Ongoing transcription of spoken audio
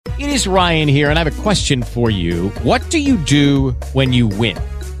It is Ryan here, and I have a question for you. What do you do when you win?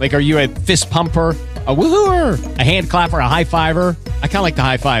 Like, are you a fist pumper, a woohooer, a hand clapper, a high fiver? I kind of like the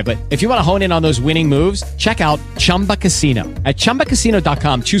high five, but if you want to hone in on those winning moves, check out Chumba Casino. At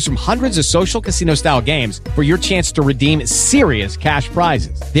ChumbaCasino.com, choose from hundreds of social casino-style games for your chance to redeem serious cash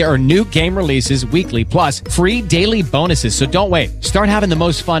prizes. There are new game releases weekly, plus free daily bonuses. So don't wait. Start having the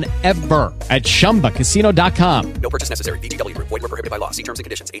most fun ever at ChumbaCasino.com. No purchase necessary. VGW Group. Void where prohibited by law. See terms and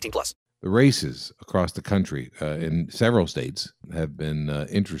conditions. 18+. The races across the country in several states have been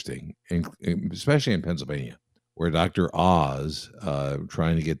interesting, especially in Pennsylvania, where Dr. Oz,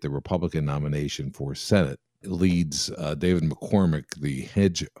 trying to get the Republican nomination for Senate, leads David McCormick, the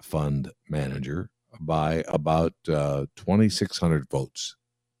hedge fund manager, by about 2,600 votes.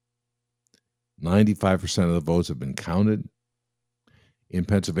 95% of the votes have been counted. In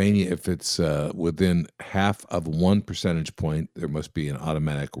Pennsylvania, if it's within half of 1 percentage point, there must be an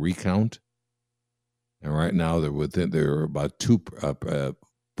automatic recount. And right now, they're about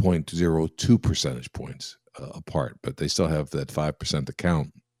 0.02 percentage points apart, but they still have that 5% to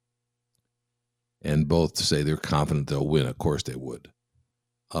count. And both say they're confident they'll win. Of course, they would.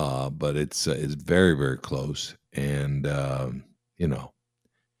 But it's very, very close. And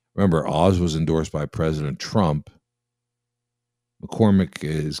remember, Oz was endorsed by President Trump. McCormick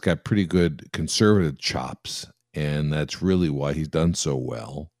has got pretty good conservative chops, and that's really why he's done so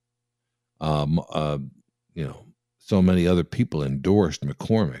well. So many other people endorsed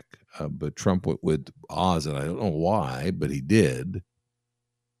McCormick, but Trump went with Oz, and I don't know why, but he did.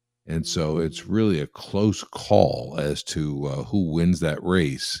 And so it's really a close call as to who wins that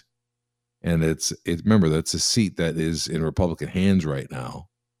race. And remember, that's a seat that is in Republican hands right now.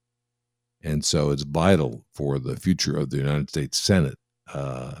 And so it's vital for the future of the United States Senate,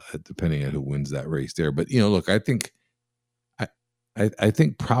 depending on who wins that race there. But look, I think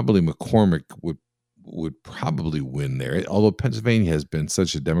probably McCormick would probably win there. Although Pennsylvania has been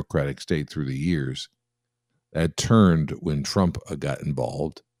such a Democratic state through the years, that turned when Trump got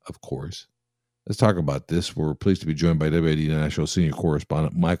involved, of course. Let's talk about this. We're pleased to be joined by WAD National Senior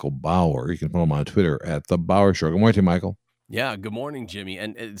Correspondent Michael Bauer. You can follow him on Twitter at The Bauer Show. Good morning to you, Michael. Yeah, good morning, Jimmy.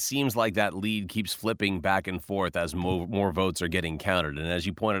 And it seems like that lead keeps flipping back and forth as more votes are getting counted. And as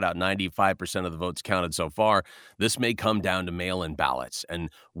you pointed out, 95% of the votes counted so far. This may come down to mail-in ballots and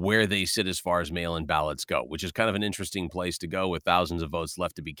where they sit as far as mail-in ballots go, which is kind of an interesting place to go with thousands of votes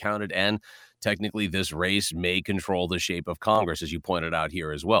left to be counted. And technically, this race may control the shape of Congress, as you pointed out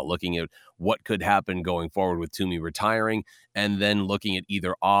here as well, looking at what could happen going forward with Toomey retiring, and then looking at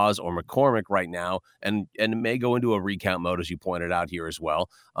either Oz or McCormick right now, and it may go into a recount mode, as you pointed out here as well,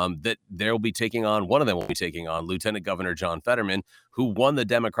 that one of them will be taking on Lieutenant Governor John Fetterman, who won the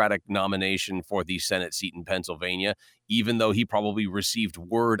Democratic nomination for the Senate seat in Pennsylvania, even though he probably received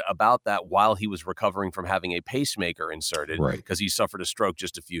word about that while he was recovering from having a pacemaker inserted, right, because he suffered a stroke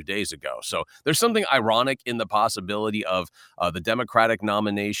just a few days ago. So there's something ironic in the possibility of the Democratic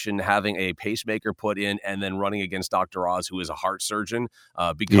nomination having a pacemaker put in and then running against Dr. Oz, who is a heart surgeon,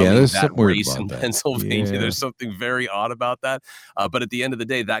 becoming that race in Pennsylvania. Yeah. There's something very odd about that. But at the end of the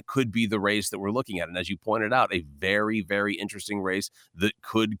day, that could be the race that we're looking at. And as you pointed out, a very, very interesting race that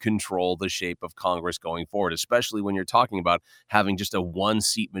could control the shape of Congress going forward, especially when you're talking about having just a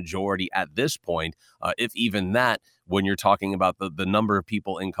one-seat majority at this point, if even that, when you're talking about the number of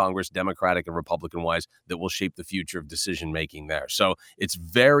people in Congress, Democratic and Republican-wise, that will shape the future of decision-making there. So it's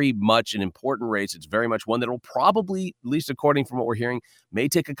very much an important race. It's very much one that will probably, at least according from what we're hearing, may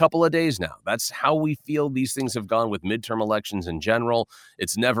take a couple of days now. That's how we feel these things have gone with midterm elections in general.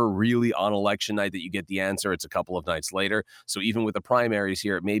 It's never really on election night that you get the answer. It's a couple of nights later. So even with the primaries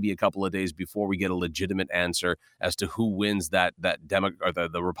here, it may be a couple of days before we get a legitimate answer as to who wins the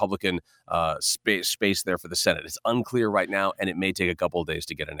Republican space there for the Senate. It's unclear right now, and it may take a couple of days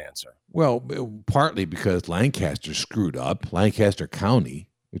to get an answer. Well, partly because Lancaster screwed up. Lancaster County,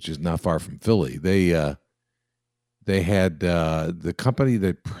 which is not far from Philly, they had the company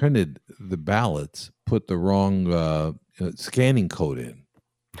that printed the ballots put the wrong scanning code in,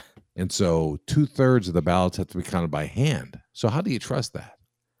 and so 2/3 of the ballots have to be counted by hand. So how do you trust that?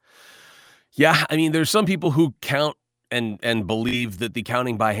 Yeah, I mean, there's some people who count and believe that the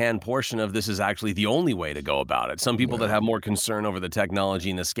counting by hand portion of this is actually the only way to go about it. Some people that have more concern over the technology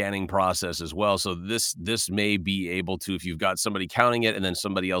and the scanning process as well. So this may be able to, if you've got somebody counting it and then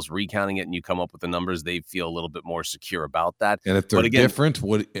somebody else recounting it and you come up with the numbers, they feel a little bit more secure about that. And if they're different,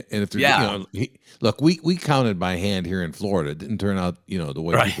 look, we counted by hand here in Florida. It didn't turn out, the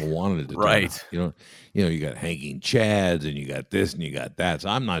way people wanted it to turn out. You got hanging chads and you got this and you got that. So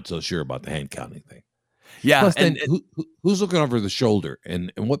I'm not so sure about the hand counting thing. Yeah, Plus, then who's looking over the shoulder,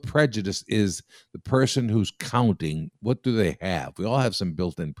 and what prejudice is the person who's counting? What do they have? We all have some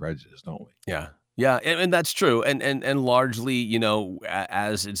built-in prejudice, don't we? yeah. Yeah, and that's true, and largely,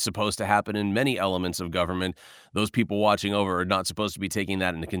 as it's supposed to happen in many elements of government, those people watching over are not supposed to be taking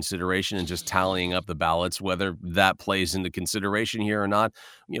that into consideration and just tallying up the ballots. Whether that plays into consideration here or not,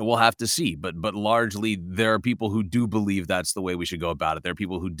 we'll have to see. But largely, there are people who do believe that's the way we should go about it. There are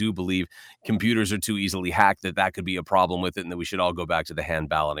people who do believe computers are too easily hacked, that could be a problem with it, and that we should all go back to the hand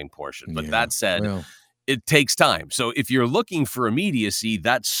balloting portion. But that said, Well, it takes time. So if you're looking for immediacy,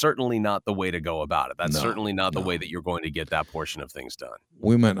 that's certainly not the way to go about it. That's certainly not the way that you're going to get that portion of things done.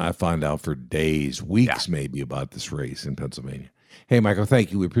 we might not find out for days, weeks, maybe, about this race in Pennsylvania. Hey, Michael,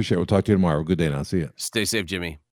 thank you. We appreciate it. We'll talk to you tomorrow. Good day now. See you. Stay safe, Jimmy.